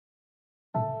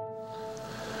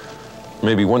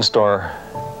Maybe one star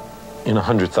in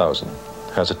 100,000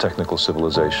 has a technical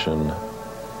civilization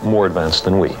more advanced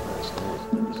than we.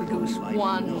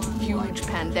 One huge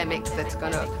pandemic that's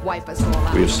gonna wipe us all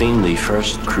out. We have seen the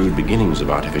first crude beginnings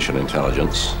of artificial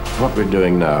intelligence. What we're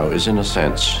doing now is, in a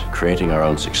sense, creating our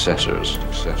own successors.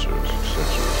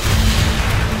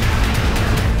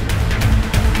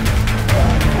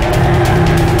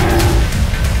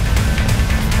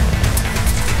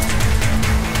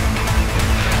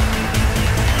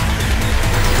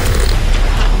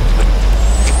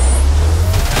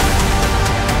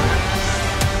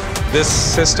 This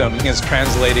system is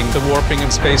translating the warping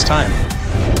of space-time.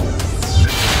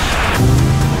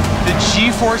 The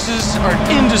G-forces are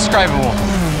indescribable.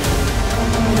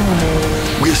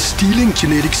 We're stealing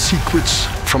genetic secrets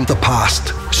from the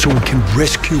past so we can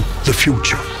rescue the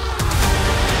future.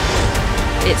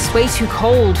 It's way too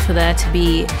cold for there to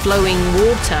be flowing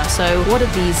water, so what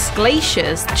are these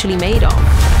glaciers actually made of?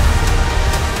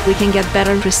 We can get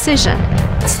better precision,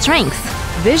 strength,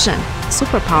 vision,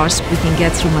 superpowers we can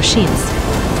get through machines.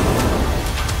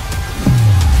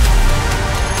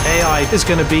 AI is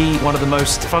going to be one of the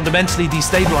most fundamentally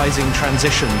destabilizing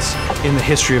transitions in the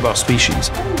history of our species.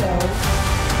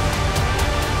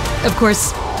 Of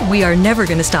course, we are never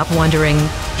going to stop wondering,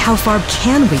 how far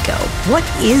can we go? What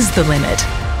is the limit?